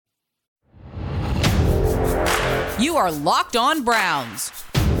You are Locked On Browns,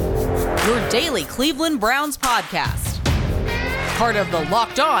 your daily Cleveland Browns podcast. Part of the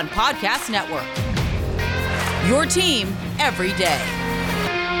Locked On Podcast Network. Your team every day.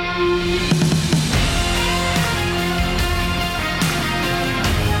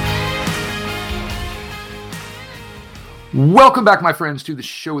 Welcome back, my friends, to the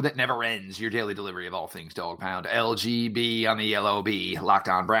show that never ends. Your daily delivery of all things Dog Pound, LGB on the LOB, Locked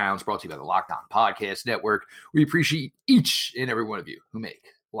On Browns, brought to you by the Locked On Podcast Network. We appreciate each and every one of you who make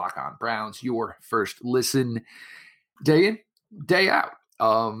Locked On Browns your first listen day in, day out.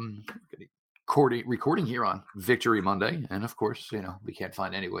 Recording here on Victory Monday. And of course, we can't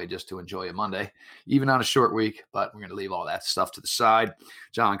find any way just to enjoy a Monday, even on a short week, but we're going to leave all that stuff to the side.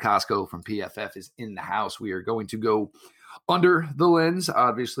 John Costco from PFF is in the house. We are going to go under the lens,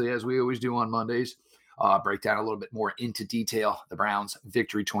 obviously, as we always do on Mondays, break down a little bit more into detail. The Browns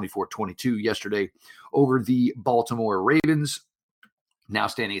victory 24-22 yesterday over the Baltimore Ravens, now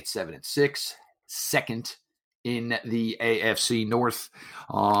standing at 7-6, second in the AFC North.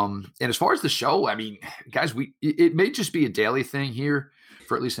 And as far as the show, I mean, guys, it may just be a daily thing here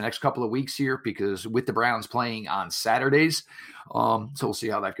for at least the next couple of weeks here, because with the Browns playing on Saturdays, so we'll see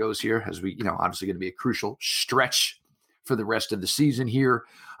how that goes here, as we, obviously going to be a crucial stretch for the rest of the season here.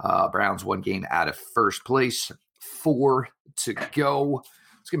 Browns one game out of first place, 4 to go.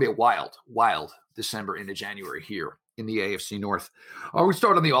 It's going to be a wild December into January here in the AFC North. We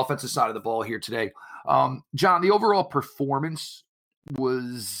start on the offensive side of the ball here today. John, the overall performance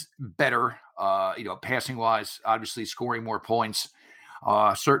was better, passing wise, obviously scoring more points.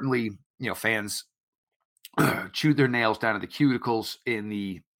 Certainly, fans chewed their nails down to the cuticles in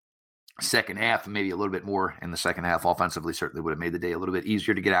the second half, and maybe a little bit more in the second half offensively. Certainly would have made the day a little bit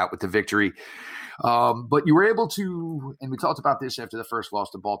easier to get out with the victory. But you were able to, and we talked about this after the first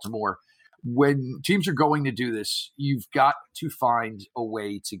loss to Baltimore, when teams are going to do this, you've got to find a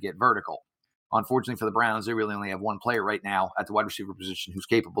way to get vertical. Unfortunately for the Browns, they really only have one player right now at the wide receiver position who's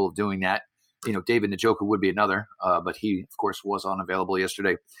capable of doing that. David Njoku would be another, but he, of course, was unavailable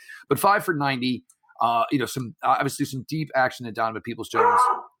yesterday. But 5 for 90, some deep action to Donovan Peoples-Jones.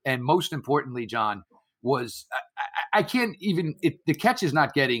 And most importantly, John, was I can't even – the catch is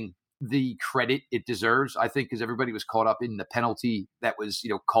not getting the credit it deserves, I think, because everybody was caught up in the penalty that was,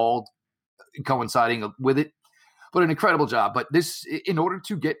 called coinciding with it. But an incredible job. But this, in order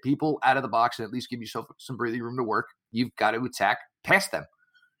to get people out of the box and at least give yourself some breathing room to work, you've got to attack past them.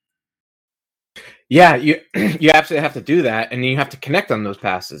 Yeah, you absolutely have to do that, and you have to connect on those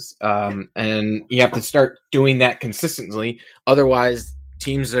passes, and you have to start doing that consistently. Otherwise,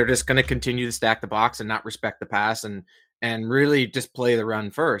 teams are just going to continue to stack the box and not respect the pass, and really just play the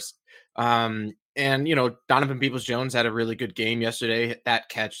run first. And Donovan Peoples-Jones had a really good game yesterday. That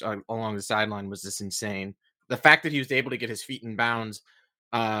catch along the sideline was just insane. The fact that he was able to get his feet in bounds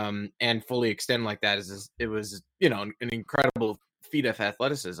and fully extend like that was an incredible feat of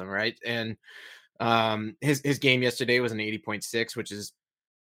athleticism, right? And his game yesterday was an 80.6, which is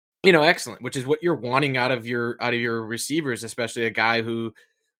excellent, which is what you're wanting out of your receivers, especially a guy who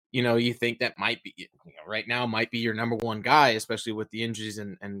you think that might be right now might be your number one guy, especially with the injuries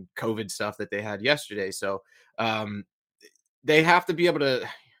and COVID stuff that they had yesterday. So they have to be able to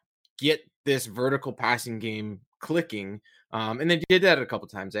get this vertical passing game clicking. And they did that a couple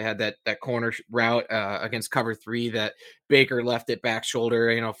times. They had that corner route against cover 3 that Baker left it back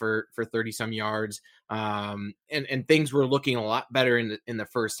shoulder, for 30 some yards. And things were looking a lot better in the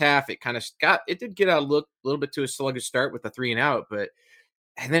first half. It kind of did get a little bit to a sluggish start with the 3 and out, but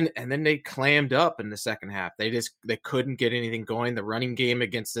and then they clammed up in the second half. They couldn't get anything going. The running game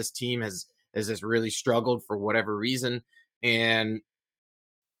against this team has just really struggled for whatever reason. And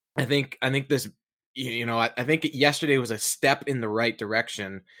I think this, I think yesterday was a step in the right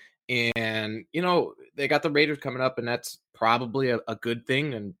direction, and they got the Raiders coming up, and that's probably a good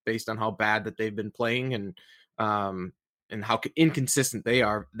thing. And based on how bad that they've been playing and how inconsistent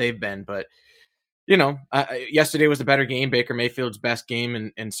they've been, but yesterday was a better game. Baker Mayfield's best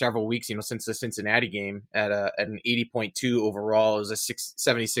game in several weeks, since the Cincinnati game at an 80.2 overall. It was a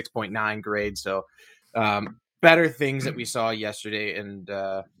 76.9 grade. So better things that we saw yesterday, and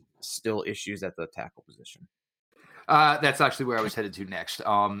still issues at the tackle position. That's actually where I was headed to next.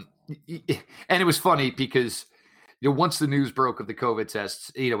 And it was funny because, once the news broke of the COVID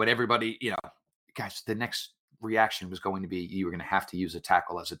tests, and everybody, guys, the next reaction was going to be you were going to have to use a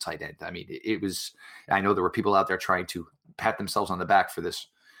tackle as a tight end. I mean, it was, I know there were people out there trying to pat themselves on the back for this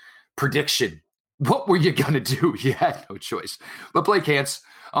prediction. What were you going to do? You had no choice. But Blake Hance,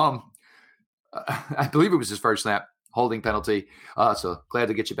 I believe it was his first snap, holding penalty. So glad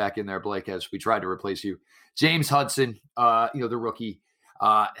to get you back in there, Blake, as we tried to replace you. James Hudson, the rookie.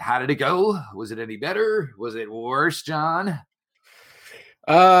 How did it go? Was it any better? Was it worse, John?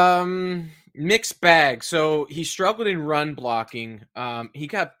 Mixed bag. So he struggled in run blocking. He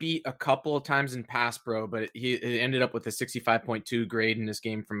got beat a couple of times in pass pro, but he ended up with a 65.2 grade in this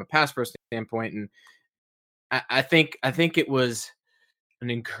game from a pass pro standpoint. And I think it was an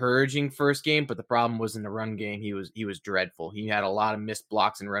encouraging first game, but the problem was in the run game. He was dreadful. He had a lot of missed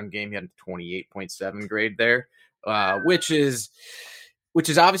blocks in run game. He had a 28.7 grade there, which is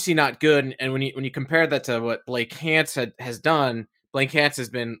obviously not good. And when you compare that to what Blake Hance has done, Blake Hance has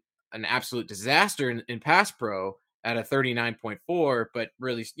been an absolute disaster in pass pro at a 39.4, but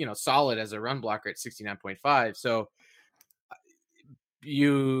really, solid as a run blocker at 69.5. So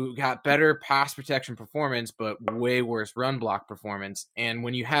you got better pass protection performance, but way worse run block performance. And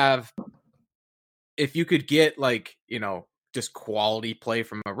when you have, if you could get just quality play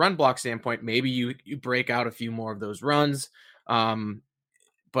from a run block standpoint, maybe you break out a few more of those runs.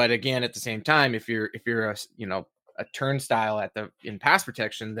 But again, at the same time, if you're a turnstile in pass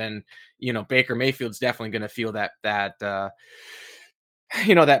protection, then Baker Mayfield's definitely going to feel that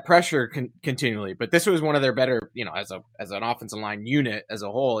pressure continually. But this was one of their better, as an offensive line unit as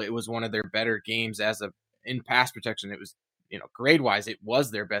a whole, it was one of their better games in pass protection. It was, grade wise, it was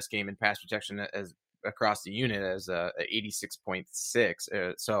their best game in pass protection as across the unit as a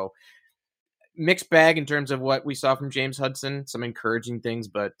 86.6. So mixed bag in terms of what we saw from James Hudson, some encouraging things,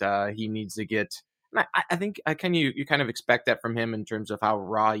 but he needs to get, I think you kind of expect that from him in terms of how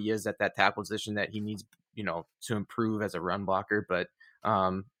raw he is at that tackle position, that he needs, to improve as a run blocker. But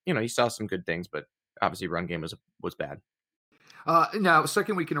he saw some good things, but obviously run game was bad. Now,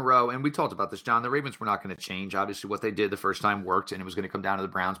 second week in a row, and we talked about this, John, the Ravens were not going to change. Obviously, what they did the first time worked, and it was going to come down to the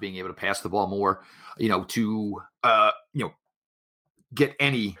Browns being able to pass the ball more, to get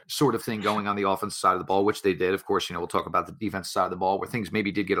any sort of thing going on the offensive side of the ball, which they did. Of course, we'll talk about the defensive side of the ball where things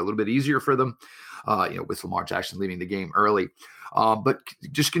maybe did get a little bit easier for them, with Lamar Jackson leaving the game early. But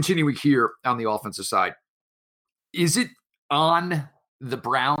just continuing here on the offensive side, is it on the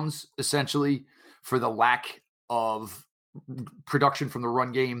Browns essentially for the lack of production from the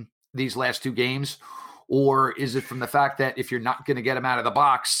run game these last two games? Or is it from the fact that if you're not going to get them out of the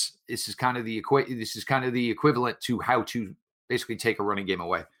box, this is kind of the equivalent to how to basically take a running game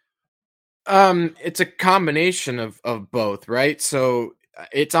away? It's a combination of both, right? So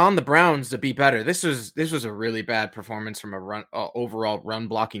it's on the Browns to be better. This was a really bad performance from a overall run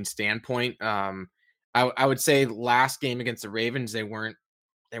blocking standpoint. I would say last game against the Ravens, they weren't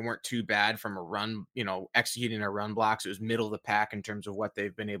too bad from a run, executing our run blocks. It was middle of the pack in terms of what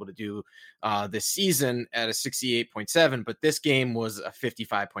they've been able to do this season at a 68.7, but this game was a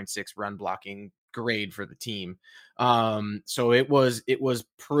 55.6 run blocking grade for the team. So it was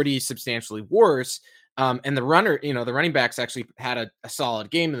pretty substantially worse. And the running backs actually had a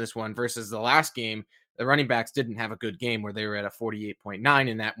solid game in this one versus the last game. The running backs didn't have a good game where they were at a 48.9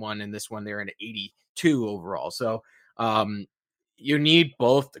 in that one. And this one, they're at an 82 overall. So you need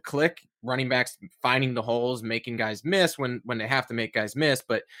both to click, running backs finding the holes, making guys miss when they have to make guys miss.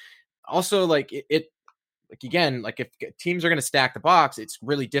 But also if teams are going to stack the box, it's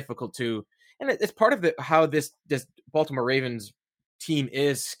really difficult to, and it's part of how this Baltimore Ravens team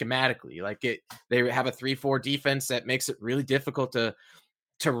is schematically. They have a 3-4 defense that makes it really difficult to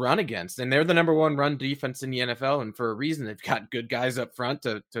run against, and they're the number one run defense in the NFL, and for a reason. They've got good guys up front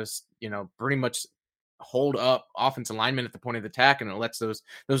to pretty much hold up offensive linemen at the point of attack, and it lets those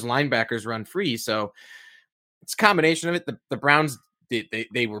linebackers run free. So it's a combination of it. The Browns,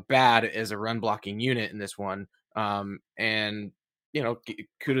 they were bad as a run blocking unit in this one, and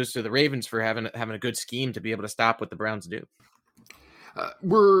kudos to the Ravens for having a good scheme to be able to stop what the Browns do.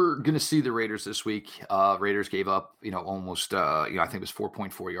 We're going to see the Raiders this week. Raiders gave up, almost, I think it was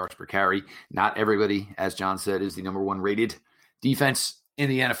 4.4 yards per carry. Not everybody, as John said, is the number one rated defense in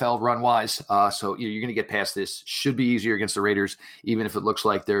the NFL run-wise. So you're going to get past this. Should be easier against the Raiders, even if it looks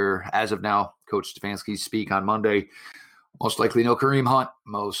like they're, as of now, Coach Stefanski's speak on Monday, most likely no Kareem Hunt,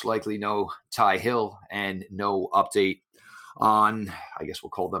 most likely no Ty Hill, and no update on, I guess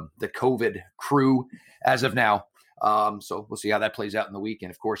we'll call them the COVID crew as of now. So we'll see how that plays out in the week. And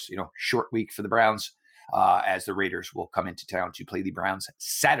of course, short week for the Browns, as the Raiders will come into town to play the Browns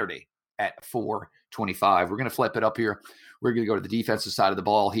Saturday at 4:25. We're going to flip it up here. We're going to go to the defensive side of the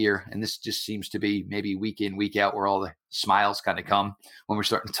ball here. And this just seems to be maybe week in, week out, where all the smiles kind of come when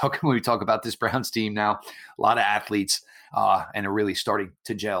we talk about this Browns team now. A lot of athletes, and are really starting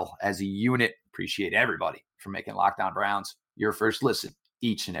to gel as a unit. Appreciate everybody for making Locked On Browns your first listen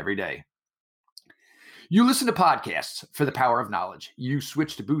each and every day. You listen to podcasts for the power of knowledge. You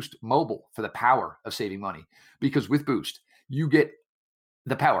switch to Boost Mobile for the power of saving money. Because with Boost, you get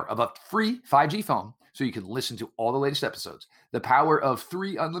the power of a free 5G phone so you can listen to all the latest episodes. The power of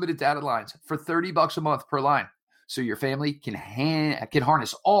 3 unlimited data lines for $30 a month per line so your family can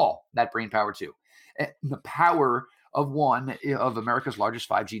harness all that brain power too. And the power of one of America's largest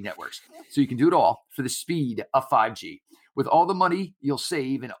 5G networks. So you can do it all for the speed of 5G. With all the money you'll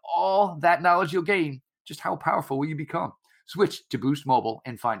save and all that knowledge you'll gain, just how powerful will you become? Switch to Boost Mobile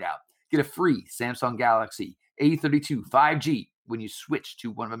and find out. Get a free Samsung Galaxy A32 5G when you switch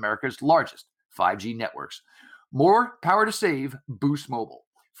to one of America's largest 5G networks. More power to save, Boost Mobile.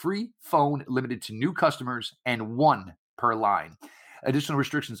 Free phone limited to new customers and 1 per line. Additional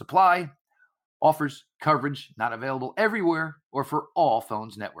restrictions apply. Offers coverage not available everywhere or for all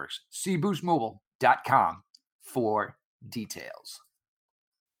phones networks. See boostmobile.com for details.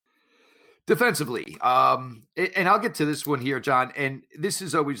 Defensively, and I'll get to this one here, John, and this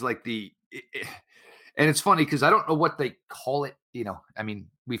is always like and it's funny because I don't know what they call it. I mean,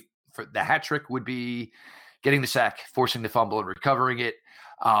 for the hat trick would be getting the sack, forcing the fumble, and recovering it.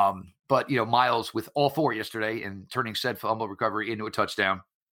 But Miles with all 4 yesterday and turning said fumble recovery into a touchdown.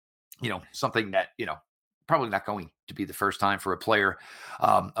 Something that probably not going to be the first time for a player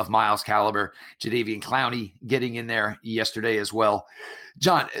of Miles' caliber. Jadeveon Clowney getting in there yesterday as well.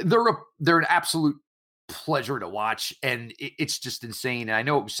 John, they're an absolute pleasure to watch, and it's just insane. And I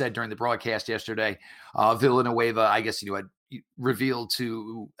know it was said during the broadcast yesterday, Villanueva, I guess, had revealed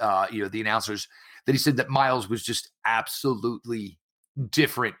to the announcers that he said that Miles was just absolutely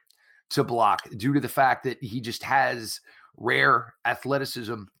different to block due to the fact that he just has rare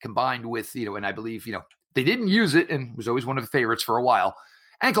athleticism combined with, and I believe, they didn't use it and was always one of the favorites for a while.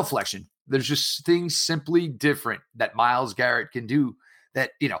 Ankle flexion. There's just things simply different that Myles Garrett can do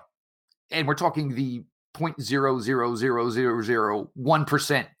that, and we're talking the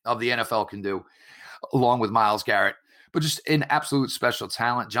 0.0000001% of the NFL can do along with Myles Garrett, but just an absolute special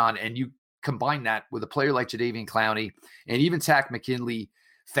talent, John. And you combine that with a player like Jadeveon Clowney and even Takk McKinley,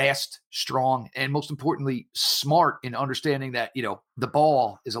 fast, strong, and most importantly, smart in understanding that, the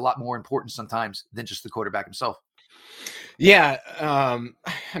ball is a lot more important sometimes than just the quarterback himself. Yeah. I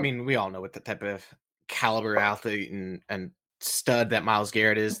mean, we all know what the type of caliber athlete and stud that Myles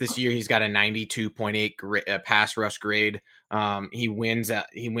Garrett is. This year, he's got a 92.8 pass rush grade. He wins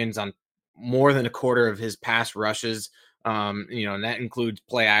on more than a quarter of his pass rushes. And that includes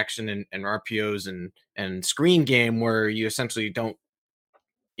play action and RPOs and screen game where you essentially don't,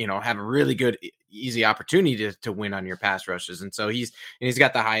 have a really good, easy opportunity to win on your pass rushes. And so he's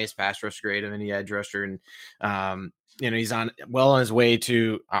got the highest pass rush grade of any edge rusher. And, he's on his way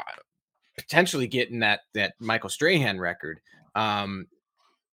to potentially getting that Michael Strahan record. If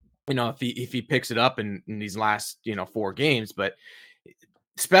he picks it up in these last, 4 games, but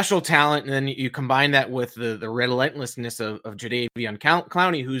special talent. And then you combine that with the relentlessness of Jadeveon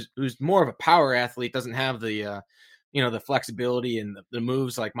Clowney, who's more of a power athlete, doesn't have the, the flexibility and the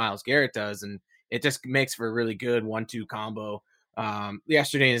moves like Myles Garrett does. And it just makes for a really good 1-2 combo.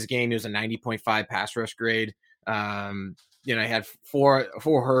 Yesterday in his game, he was a 90.5 pass rush grade. He had four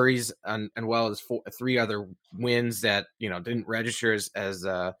hurries and well as 3 other wins that, didn't register as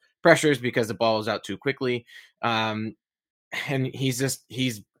pressures because the ball was out too quickly. And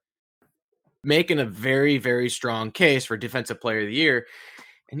he's making a very, very strong case for defensive player of the year.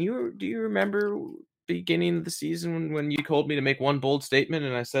 And do you remember beginning of the season when you told me to make one bold statement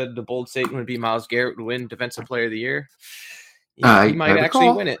and I said the bold statement would be Myles Garrett would win defensive player of the year? He might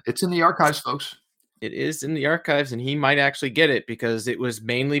actually win it. It's in the archives, folks. It is in the archives, and he might actually get it because it was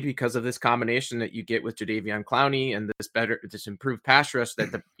mainly because of this combination that you get with Jadeveon Clowney and this improved pass rush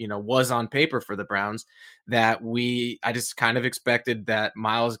that was on paper for the Browns. That I just kind of expected that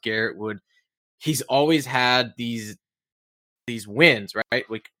Myles Garrett would. He's always had these wins, right?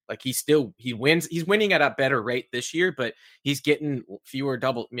 Like he wins. He's winning at a better rate this year, but he's getting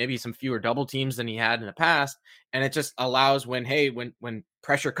maybe some fewer double teams than he had in the past. And it just allows when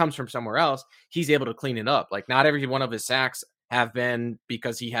pressure comes from somewhere else, he's able to clean it up. Like not every one of his sacks have been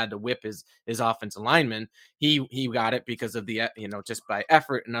because he had to whip his offensive lineman. He got it because of the, just by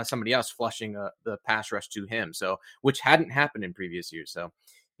effort and somebody else flushing the pass rush to him. So, which hadn't happened in previous years. So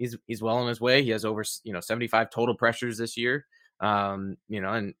he's well on his way. He has over, 75 total pressures this year. And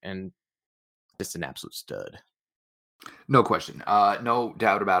just an absolute stud. No question. No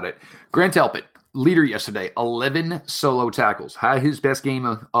doubt about it. Grant Delpit, leader yesterday, 11 solo tackles. Had his best game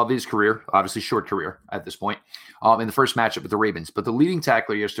of his career, obviously short career at this point, in the first matchup with the Ravens. But the leading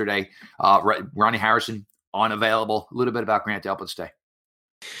tackler yesterday, Ronnie Harrison, unavailable. A little bit about Grant Delpit's day.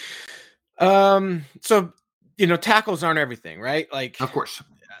 So tackles aren't everything, right? Like, Of course.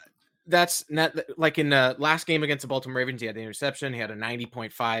 that's not like in the last game against the Baltimore Ravens. He had the interception. He had a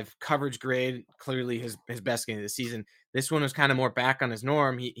 90.5 coverage grade. Clearly his best game of the season. This one was kind of more back on his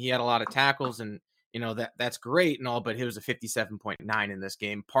norm. He had a lot of tackles, and that's great and all, but he was a 57.9 in this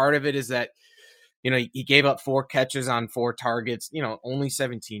game. Part of it is that he gave up 4 catches on 4 targets. Only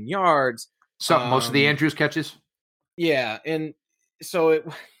 17 yards. So most of the Andrews catches. Yeah, and so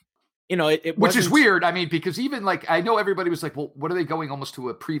it which is weird. I mean, because even like, I know everybody was like, well, what are they going almost to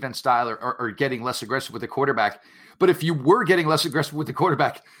a prevent style or getting less aggressive with the quarterback? But if you were getting less aggressive with the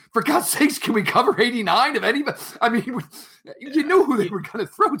quarterback, for God's sakes, can we cover 89 of anybody? I mean, you knew who they were going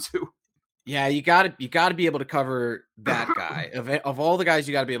to throw to. Yeah, you got to be able to cover that guy. Of all the guys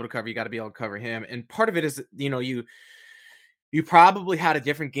you got to be able to cover, you got to be able to cover him. And part of it is, you probably had a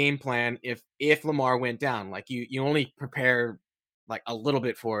different game plan if Lamar went down. Like you only prepare like a little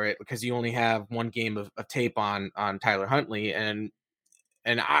bit for it because you only have one game of tape on Tyler Huntley, and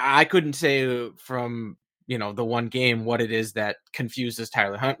I couldn't say from the one game what it is that confuses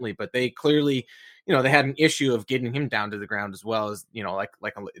Tyler Huntley, but they clearly they had an issue of getting him down to the ground as well as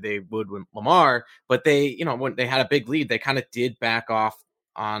like they would with Lamar, but they when they had a big lead, they kind of did back off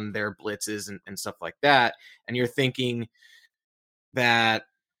on their blitzes and stuff like that, and you're thinking that,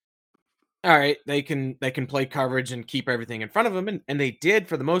 all right, they can play coverage and keep everything in front of them, and they did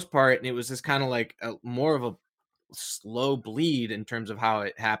for the most part. And it was just kind of like more of a slow bleed in terms of how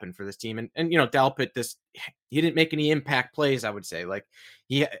it happened for this team. And Delpit, he didn't make any impact plays, I would say. Like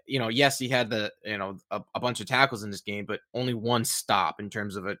yes, he had a bunch of tackles in this game, but only one stop in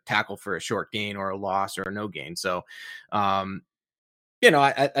terms of a tackle for a short gain or a loss or a no gain. So, I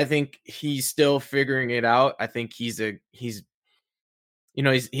think he's still figuring it out. I think he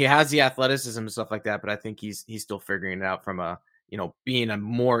has the athleticism and stuff like that, but I think he's still figuring it out from being a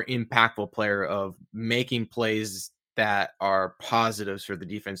more impactful player of making plays that are positives for the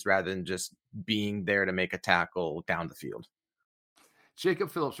defense rather than just being there to make a tackle down the field.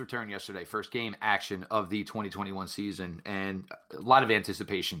 Jacob Phillips returned yesterday, first game action of the 2021 season, and a lot of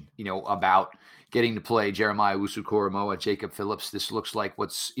anticipation, about getting to play Jeremiah Owusu-Koramoah, Jacob Phillips. This looks like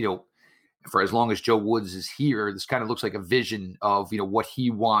what's, for as long as Joe Woods is here, this kind of looks like a vision of, what he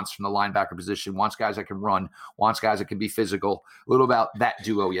wants from the linebacker position, wants guys that can run, wants guys that can be physical. A little about that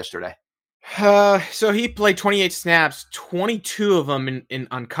duo yesterday. So he played 28 snaps, 22 of them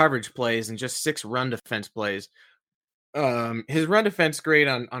on coverage plays and just 6 run defense plays. His run defense grade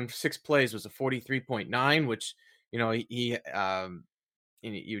on 6 plays was a 43.9, which, he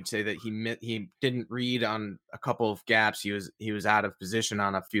you would say that he didn't read on a couple of gaps. He was out of position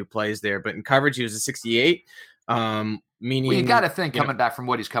on a few plays there, but in coverage he was a 68. Meaning, well, you got to think coming back from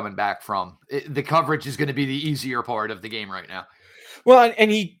what he's coming back from, the coverage is going to be the easier part of the game right now. Well,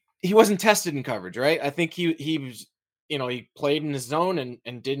 and he wasn't tested in coverage, right? I think he was, he played in his zone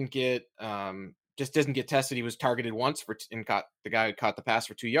and didn't get just doesn't get tested. He was targeted once and caught the guy who caught the pass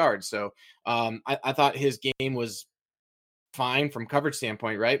for 2 yards. So I thought his game was fine from coverage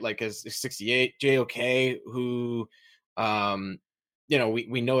standpoint, right? Like as 68, JOK, who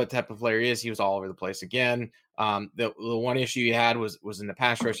we know what type of player he is. He was all over the place again. The one issue he had was in the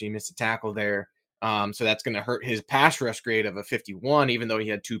pass rush. He missed a tackle there. So that's going to hurt his pass rush grade of a 51, even though he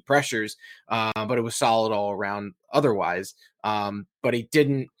had 2 pressures. But it was solid all around otherwise. But he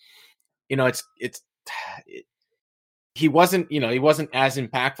didn't, he wasn't as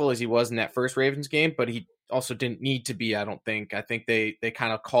impactful as he was in that first Ravens game, but he also didn't need to be, I don't think. I think they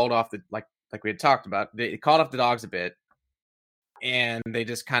kind of called off like we had talked about. They called off the dogs a bit, and they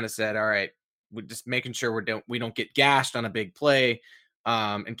just kind of said, all right, we're just making sure we don't get gashed on a big play,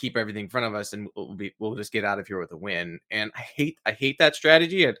 and keep everything in front of us, and we'll just get out of here with a win. And I hate that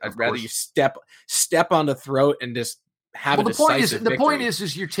strategy. I'd rather you step on the throat and just have a decisive victory. The point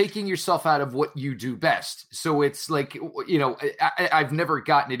is you're taking yourself out of what you do best. So it's like, I've never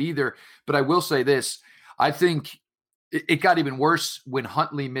gotten it either, but I will say this. I think it got even worse when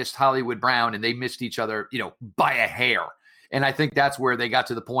Huntley missed Hollywood Brown and they missed each other, by a hair. And I think that's where they got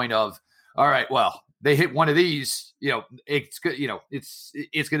to the point of, all right, well, they hit one of these, it's good, it's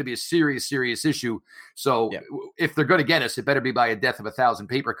going to be a serious issue. So if they're going to get us, it better be by a death of 1,000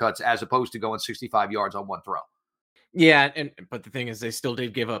 paper cuts as opposed to going 65 yards on one throw. Yeah, but the thing is, they still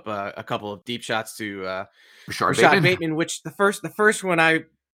did give up a couple of deep shots to Rashad Bateman, which the first one I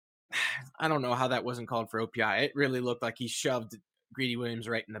don't know how that wasn't called for OPI. It really looked like he shoved Greedy Williams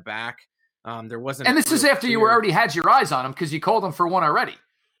right in the back. There wasn't, and this is after you already had your eyes on him because you called him for one already.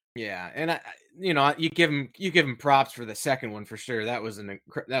 Yeah, and you give him props for the second one for sure. That was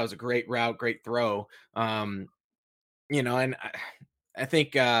a great route, great throw. And I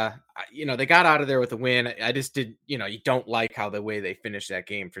think, they got out of there with a win. I just did, you don't like how the way they finished that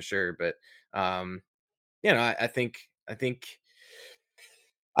game for sure. But, I think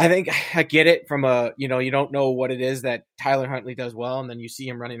I think I get it from you don't know what it is that Tyler Huntley does well, and then you see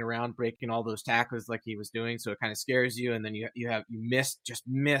him running around breaking all those tackles like he was doing, so it kind of scares you, and then you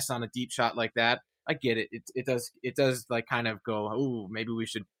miss on a deep shot like that. I get it. It does like kind of go, ooh, maybe we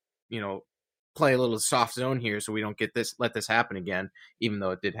should, play a little soft zone here so we don't let this happen again, even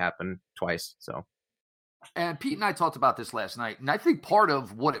though it did happen twice. So. And Pete and I talked about this last night, and I think part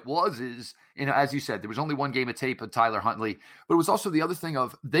of what it was is, as you said, there was only one game of tape of Tyler Huntley, but it was also the other thing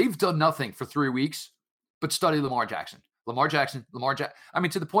of they've done nothing for 3 weeks but study Lamar Jackson. I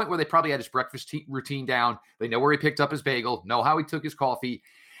mean, to the point where they probably had his breakfast routine down. They know where he picked up his bagel, know how he took his coffee,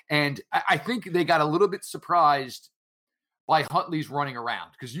 and I think they got a little bit surprised by Huntley's running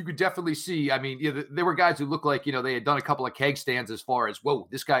around, because you could definitely see, I mean, there were guys who looked like, they had done a couple of keg stands as far as, whoa,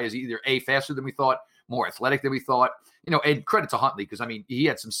 this guy is either faster than we thought, more athletic than we thought, and credit to Huntley, because, I mean, he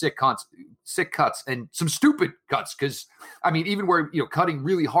had some sick cuts and some stupid cuts, because, I mean, even where, cutting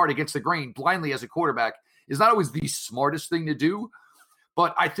really hard against the grain blindly as a quarterback is not always the smartest thing to do,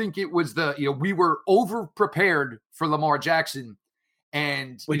 but I think it was we were over-prepared for Lamar Jackson.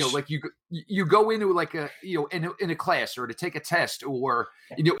 And, like you go into like a, in a class or to take a test or,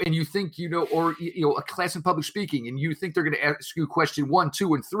 and you think, or, a class in public speaking, and you think they're going to ask you question 1,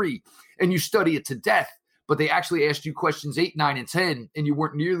 2, and 3, and you study it to death, but they actually asked you questions 8, 9, and 10, and you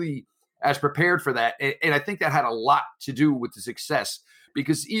weren't nearly as prepared for that. And I think that had a lot to do with the success,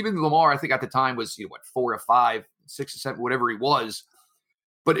 because even Lamar, I think at the time was, 4 or 5, 6 or 7, whatever he was,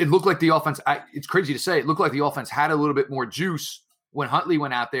 but it looked like the offense, it's crazy to say, it looked like the offense had a little bit more juice when Huntley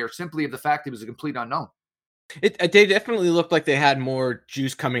went out there, simply of the fact it was a complete unknown. They definitely looked like they had more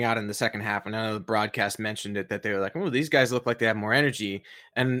juice coming out in the second half. And I know the broadcast mentioned it, that they were like, oh, these guys look like they have more energy.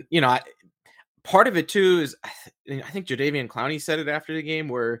 And, part of it too is, I think Jadeveon Clowney said it after the game,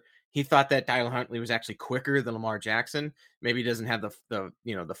 where he thought that Tyler Huntley was actually quicker than Lamar Jackson. Maybe he doesn't have the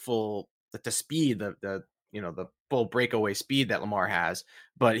full speed, the full breakaway speed that Lamar has,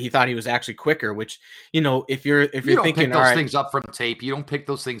 but he thought he was actually quicker, which, if you're thinking pick those things up from tape, you don't pick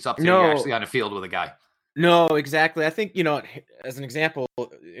those things up till you're actually on the field with a guy. No, exactly. I think, as an example,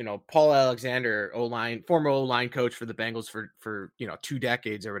 Paul Alexander, former O-line coach for the Bengals for 2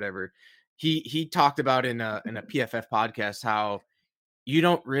 decades or whatever. He talked about in a PFF podcast how you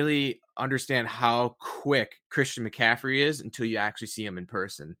don't really understand how quick Christian McCaffrey is until you actually see him in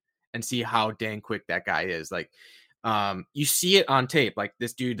person and see how dang quick that guy is. Like, you see it on tape, like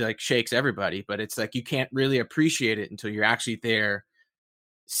this dude like shakes everybody, but it's like you can't really appreciate it until you're actually there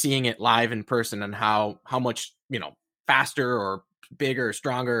seeing it live in person, and how much faster or bigger or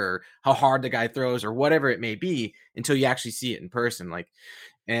stronger, or how hard the guy throws, or whatever it may be, until you actually see it in person. Like,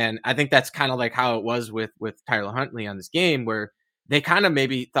 and I think that's kind of like how it was with Tyler Huntley on this game, where they kind of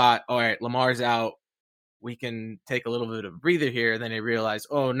maybe thought, all right, Lamar's out, we can take a little bit of a breather here. And then they realize,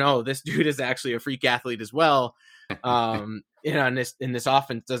 oh no, this dude is actually a freak athlete as well. And this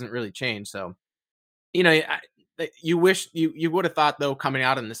offense doesn't really change. So, you wish you would have thought, though, coming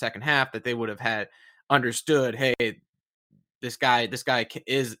out in the second half, that they would have had understood, hey, this guy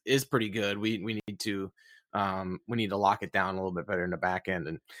is pretty good. We need to lock it down a little bit better in the back end.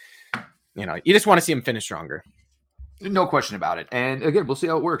 And, you just want to see him finish stronger. No question about it. And again, we'll see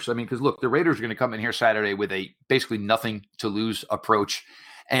how it works. I mean, because look, the Raiders are going to come in here Saturday with a basically nothing to lose approach.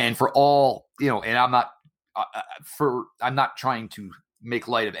 And for all, and I'm not trying to make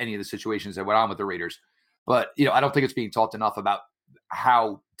light of any of the situations that went on with the Raiders, but, I don't think it's being talked enough about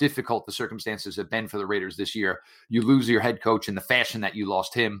how difficult the circumstances have been for the Raiders this year. You lose your head coach in the fashion that you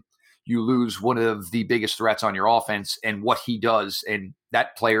lost him. You lose one of the biggest threats on your offense and what he does. And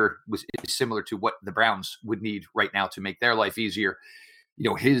that player is similar to what the Browns would need right now to make their life easier.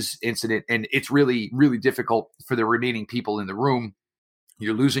 His incident, and it's really, really difficult for the remaining people in the room.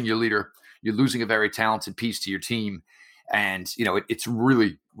 You're losing your leader. You're losing a very talented piece to your team. And, it's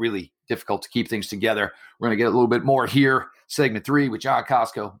really, really difficult to keep things together. We're going to get a little bit more here. Segment 3 with John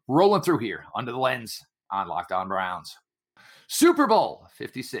Costco rolling through here under the lens on Locked On Browns. Super Bowl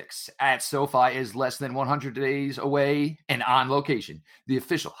 56 at SoFi is less than 100 days away and On Location, the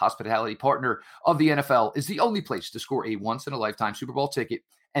official hospitality partner of the NFL, is the only place to score a once-in-a-lifetime Super Bowl ticket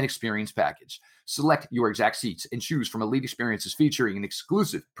and experience package. Select your exact seats and choose from elite experiences featuring an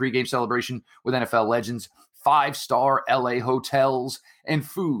exclusive pregame celebration with NFL legends, 5-star LA hotels, and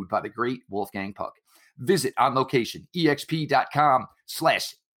food by the great Wolfgang Puck. Visit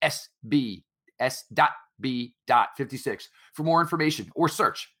onlocationexp.com/SB56 for more information, or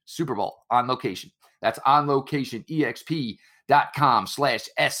search Super Bowl On Location. That's onlocationexp.com/SB56.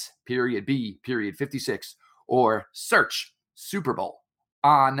 stance.com/S.B.56 or search Super Bowl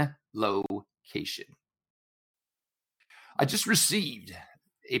on location. I just received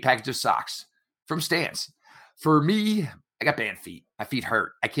a package of socks from Stance. For me, I got band feet. My feet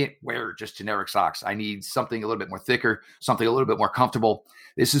hurt. I can't wear just generic socks. I need something a little bit more thicker, something a little bit more comfortable.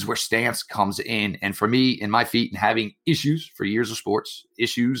 This is where Stance comes in. And for me, in my feet, and having issues for years of sports,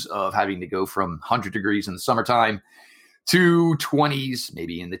 issues of having to go from 100 degrees in the summertime to 20s,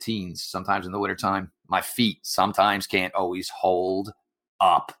 maybe in the teens, sometimes in the wintertime, my feet sometimes can't always hold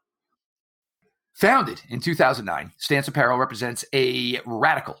up. Founded in 2009, Stance Apparel represents a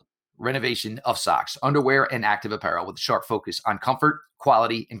radical renovation of socks, underwear, and active apparel with a sharp focus on comfort,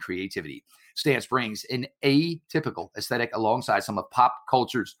 quality, and creativity. Stance brings an atypical aesthetic alongside some of pop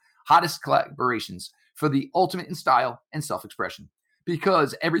culture's hottest collaborations for the ultimate in style and self-expression.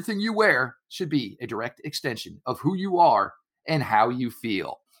 Because everything you wear should be a direct extension of who you are and how you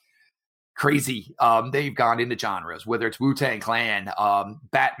feel. Crazy. They've gone into genres, whether it's Wu-Tang Clan,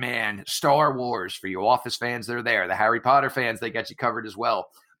 Batman, Star Wars. For you Office fans, they're there. The Harry Potter fans, they got you covered as well.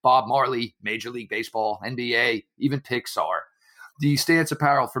 Bob Marley, Major League Baseball, NBA, even Pixar. The Stance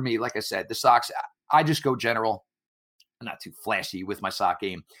Apparel for me, like I said, the socks, I just go general. I'm not too flashy with my sock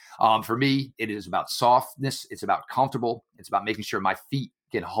game. For me, it is about softness. It's about comfortable. It's about making sure my feet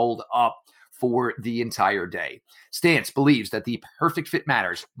can hold up for the entire day. Stance believes that the perfect fit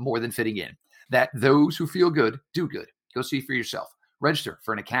matters more than fitting in, that those who feel good do good. Go see for yourself. Register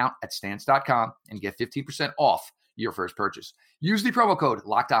for an account at stance.com and get 15% off your first purchase. Use the promo code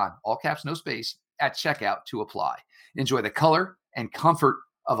LOCKEDON, all caps, no space, at checkout to apply. Enjoy the color and comfort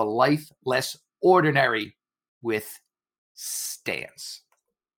of a life less ordinary with Stance.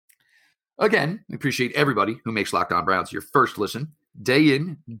 Again, we appreciate everybody who makes Locked On Browns your first listen, day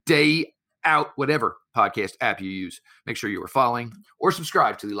in, day out, whatever podcast app you use. Make sure you are following or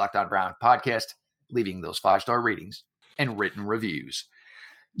subscribe to the Locked On Brown podcast, leaving those 5-star ratings and written reviews.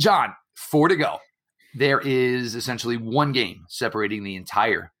 John, 4 to go. There is essentially one game separating the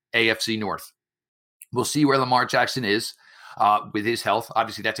entire AFC North. We'll see where Lamar Jackson is with his health.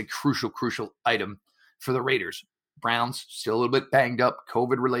 Obviously, that's a crucial item for the Raiders. Browns still a little bit banged up,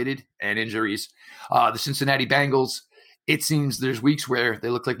 COVID-related and injuries. The Cincinnati Bengals, it seems there's weeks where they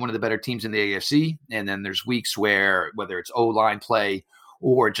look like one of the better teams in the AFC, and then there's weeks where whether it's O-line play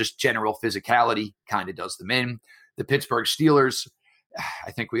or just general physicality kind of does them in. The Pittsburgh Steelers,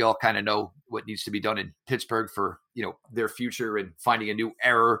 I think we all kind of know what needs to be done in Pittsburgh for, their future and finding a new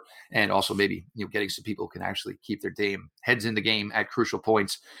error, and also maybe, getting some people who can actually keep their heads in the game at crucial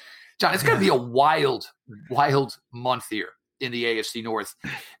points. John, it's going to be a wild month here in the AFC North.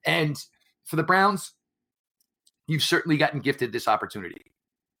 And for the Browns, you've certainly gotten gifted this opportunity.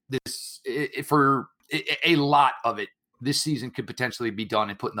 For a lot of it, this season could potentially be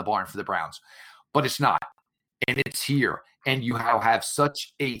done and put in the barn for the Browns. But it's not. And it's here. And you have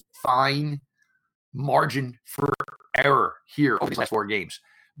such a fine margin for error here over these last 4 games.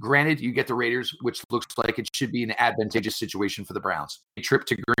 Granted, you get the Raiders, which looks like it should be an advantageous situation for the Browns. A trip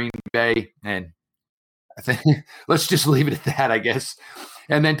to Green Bay, and I think let's just leave it at that, I guess.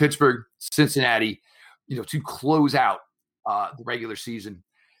 And then Pittsburgh, Cincinnati, to close out the regular season.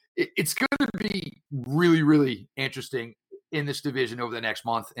 It's going to be really, really interesting in this division over the next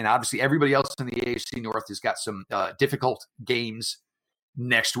month. And obviously, everybody else in the AFC North has got some difficult games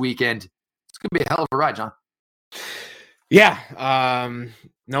next weekend. It's going to be a hell of a ride, John. Yeah,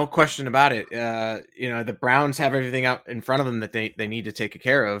 no question about it. The Browns have everything out in front of them that they need to take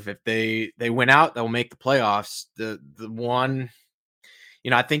care of. If they win out, they'll make the playoffs. The one,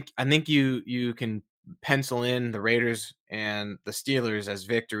 I think you can pencil in the Raiders and the Steelers as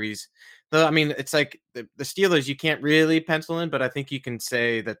victories. Though, it's like the Steelers you can't really pencil in, but I think you can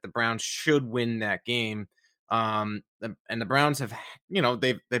say that the Browns should win that game. And the Browns have,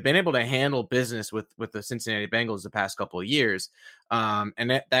 they've been able to handle business with the Cincinnati Bengals the past couple of years.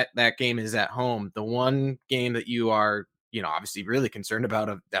 And that game is at home. The one game that you are, obviously really concerned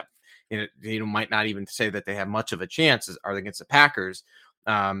about that, might not even say that they have much of a chance are against the Packers.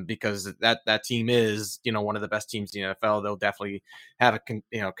 Because that team is, one of the best teams in the NFL. They'll definitely have a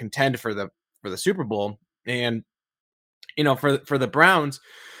contend for the Super Bowl. And, for the Browns,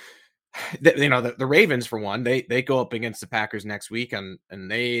 the Ravens, for one, they go up against the Packers next week, and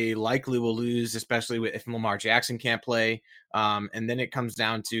they likely will lose, especially if Lamar Jackson can't play. And then it comes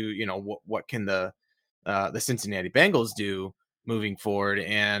down to, what can the Cincinnati Bengals do moving forward.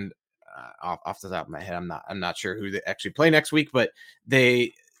 And off the top of my head, I'm not sure who they actually play next week, but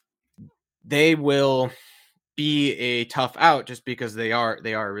they will be a tough out just because they are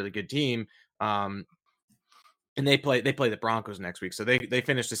a really good team. And they play the Broncos next week, so they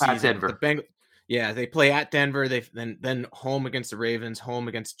finish the season. At Denver. They play at Denver. They then home against the Ravens, home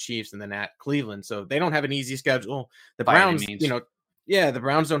against the Chiefs, and then at Cleveland. So they don't have an easy schedule. The Browns, the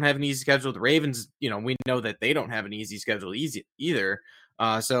Browns don't have an easy schedule. The Ravens, we know that they don't have an easy schedule either.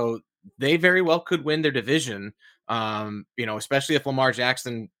 So they very well could win their division. Especially if Lamar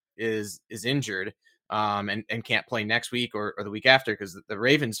Jackson is injured. And can't play next week or the week after, because the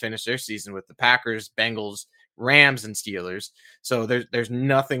Ravens finished their season with the Packers, Bengals, Rams, and Steelers. So there's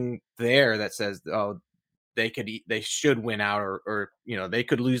nothing there that says, oh, they should win out, or they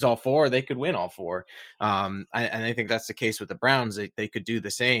could lose all four, or they could win all four. And I think that's the case with the Browns. They could do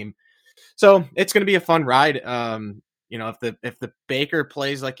the same. So it's going to be a fun ride. If the Baker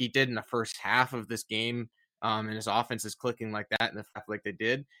plays like he did in the first half of this game, and his offense is clicking like that, and the fact like they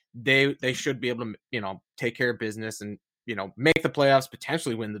did, they should be able to take care of business and make the playoffs,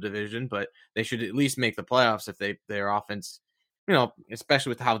 potentially win the division, but they should at least make the playoffs if their offense, especially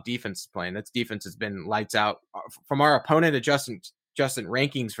with how defense is playing. That defense has been lights out. From our opponent adjustment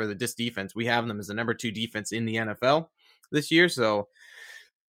rankings for this defense, we have them as the number 2 defense in the NFL this year. So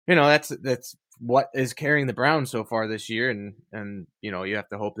that's what is carrying the Browns so far this year, and you have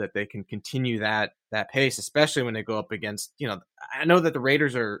to hope that they can continue that pace, especially when they go up against I know that the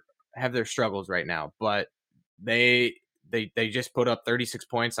Raiders have their struggles right now, but they just put up 36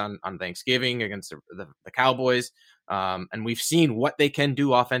 points on Thanksgiving against the Cowboys, and we've seen what they can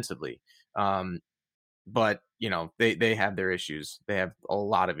do offensively, but they have their issues. They have a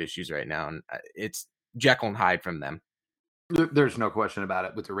lot of issues right now, and it's Jekyll and Hyde from them. There's no question about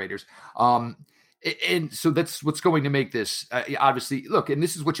it with the Raiders. And so that's what's going to make this obviously look, and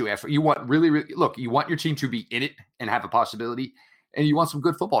this is what you ask for. You want you want your team to be in it and have a possibility, and you want some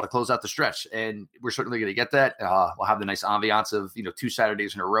good football to close out the stretch. And we're certainly going to get that. We'll have the nice ambiance of, 2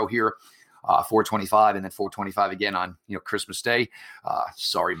 Saturdays in a row here, 425 and then 425 again on, Christmas Day.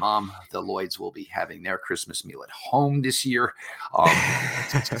 Sorry, Mom, the Lloyds will be having their Christmas meal at home this year.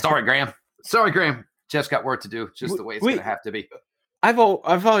 Sorry, Graham. Jeff's got work to do, just the way it's going to have to be. I've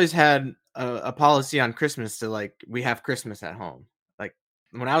always had a policy on Christmas to we have Christmas at home. Like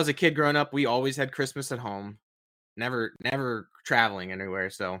when I was a kid growing up, we always had Christmas at home, never traveling anywhere.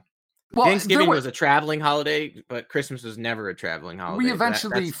 So Thanksgiving was a traveling holiday, but Christmas was never a traveling holiday. We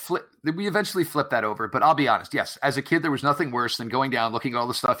eventually flipped that over, but I'll be honest. Yes, as a kid, there was nothing worse than going down, looking at all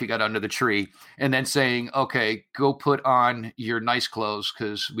the stuff you got under the tree, and then saying, "Okay, go put on your nice clothes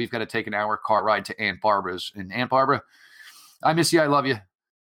because we've got to take an hour car ride to Aunt Barbara's." And Aunt Barbara, I miss you, I love you,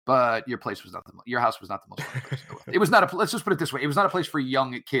 but your house was not the most fun place to go. It was not let's just put it this way. It was not a place for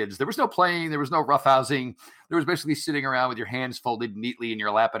young kids. There was no playing. There was no roughhousing. There was basically sitting around with your hands folded neatly in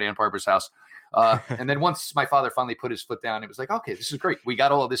your lap at Aunt Barbara's house. And then once my father finally put his foot down, it was like, okay, this is great. We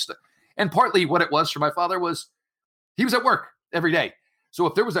got all of this stuff. And partly what it was for my father was he was at work every day. So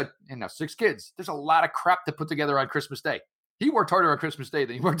if there was 6 kids, there's a lot of crap to put together on Christmas Day. He worked harder on Christmas Day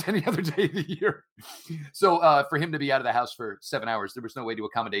than he worked any other day of the year. So for him to be out of the house for 7 hours, there was no way to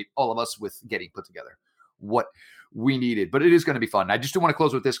accommodate all of us with getting put together what we needed. But it is going to be fun. I just do want to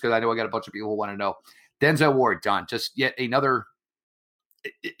close with this because I know I got a bunch of people who want to know. Denzel Ward, John, just yet another.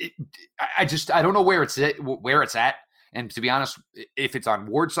 I don't know where it's at. And to be honest, if it's on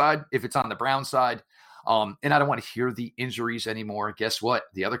Ward's side, if it's on the Brown side, and I don't want to hear the injuries anymore. Guess what?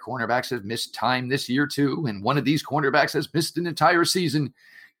 The other cornerbacks have missed time this year too. And one of these cornerbacks has missed an entire season.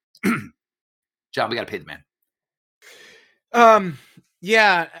 John, we got to pay the man.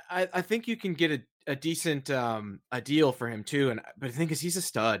 Yeah, I think you can get a decent a deal for him too. But the thing is, he's a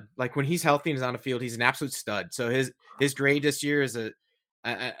stud. Like when he's healthy and he's on the field, he's an absolute stud. So his grade this year is a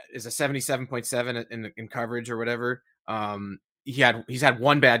 77.7 in coverage or whatever. He's had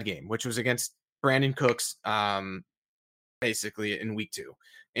one bad game, which was against Brandon Cooks, basically in week 2.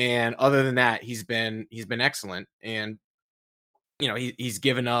 And other than that, he's been excellent. And, he's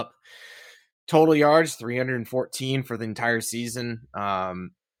given up total yards, 314 for the entire season.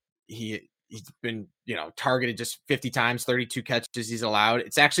 He's been, targeted just 50 times, 32 catches he's allowed.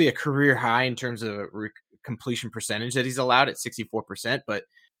 It's actually a career high in terms of completion percentage that he's allowed at 64%. But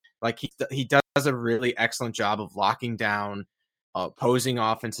he does a really excellent job of locking down opposing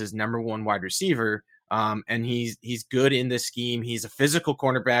offense's number 1 wide receiver. And he's good in this scheme. He's a physical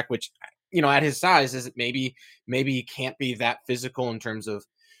cornerback, which, at his size is maybe he can't be that physical in terms of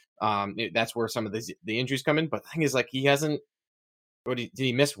that's where some of the injuries come in. But the thing is, he hasn't. Did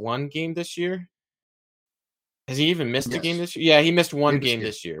he miss one game this year? Has he even missed a game this year? Yeah, he missed one game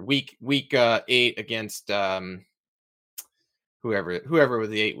this year. Week 8 against whoever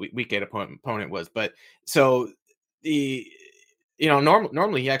the week 8 opponent was. But so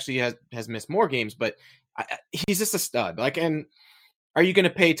normally he actually has missed more games, but he's just a stud. Like, and are you going to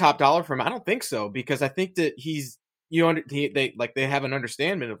pay top dollar for him? I don't think so, because I think that they have an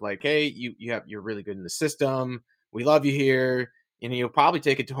understanding of like, hey, you're really good in the system. We love you here. And you'll probably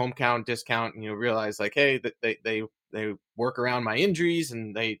take it to hometown discount, and you'll realize like, hey, that they work around my injuries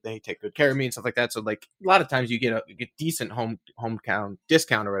and they take good care of me and stuff like that. So like a lot of times you get decent hometown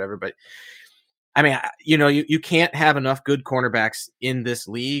discount or whatever. But I mean, you can't have enough good cornerbacks in this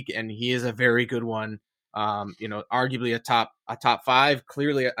league, and he is a very good one. Arguably a top 5,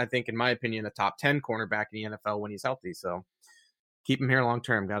 clearly, I think, in my opinion, a top 10 cornerback in the NFL when he's healthy. So keep him here long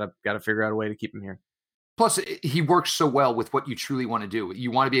term. Got to figure out a way to keep him here. Plus, he works so well with what you truly want to do.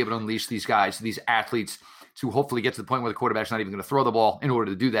 You want to be able to unleash these guys, these athletes, to hopefully get to the point where the quarterback's not even going to throw the ball. In order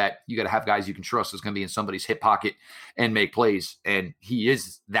to do that, you got to have guys you can trust that's going to be in somebody's hip pocket and make plays. And he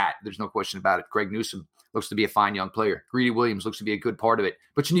is that. There's no question about it. Greg Newsome looks to be a fine young player. Greedy Williams looks to be a good part of it.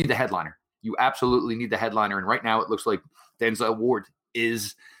 But you need the headliner. You absolutely need the headliner. And right now it looks like Denzel Ward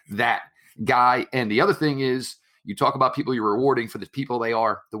is that guy. And the other thing is, you talk about people you're rewarding for the people they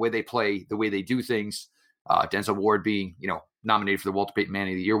are, the way they play, the way they do things. Denzel Ward being, nominated for the Walter Payton Man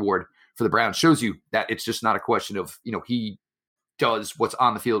of the Year award for the Browns shows you that it's just not a question of, he does what's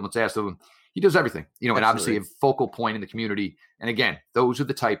on the field and what's asked of him. He does everything, and obviously a focal point in the community. And again, those are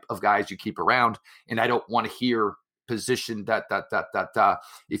the type of guys you keep around. And I don't want to hear position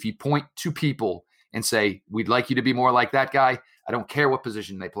if you point to people and say, we'd like you to be more like that guy. I don't care what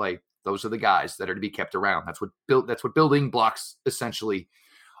position they play. Those are the guys that are to be kept around. That's what building blocks essentially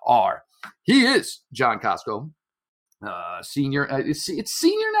are. He is John Costco, senior. It's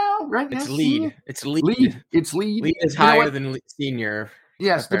senior now, right? It's now, lead. Senior? It's lead. It's lead. Lead is higher than senior.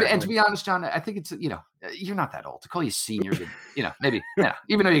 Yes, and to be honest, John, I think it's you're not that old to call you senior. Maybe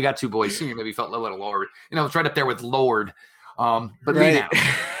even though you got 2 boys, senior maybe felt a little lower. It's right up there with Lord. But right now,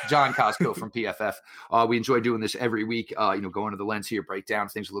 John Costco from PFF. We enjoy doing this every week. Going to the lens here, break down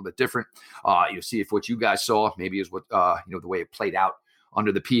things a little bit different. See if what you guys saw maybe is what the way it played out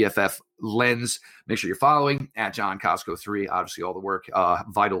under the PFF lens. Make sure you're following at John Costco 3. Obviously, all the work,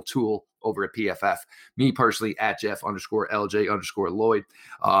 vital tool over at PFF. Me personally at Jeff_LJ_Lloyd.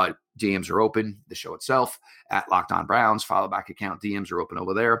 DMs are open. The show itself at Locked On Browns. Follow back account. DMs are open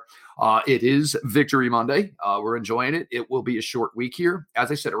over there. It is Victory Monday. We're enjoying it. It will be a short week here. As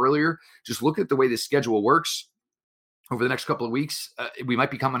I said earlier, just look at the way this schedule works over the next couple of weeks. We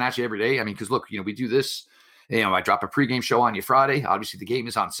might be coming at you every day. I mean, because look, we do this. I drop a pregame show on you Friday. Obviously, the game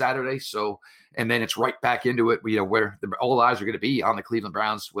is on Saturday. So, and then it's right back into it, where all eyes are going to be on the Cleveland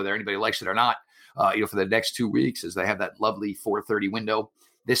Browns, whether anybody likes it or not, for the next 2 weeks, as they have that lovely 4:30 window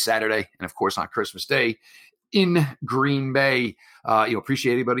this Saturday. And of course, on Christmas Day in Green Bay.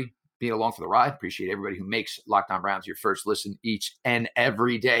 Appreciate everybody being along for the ride. Appreciate everybody who makes Locked On Browns your first listen each and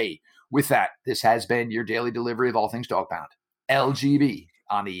every day. With that, this has been your daily delivery of all things dog pound. LGB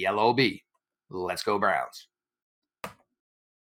on the LOB. Let's go Browns.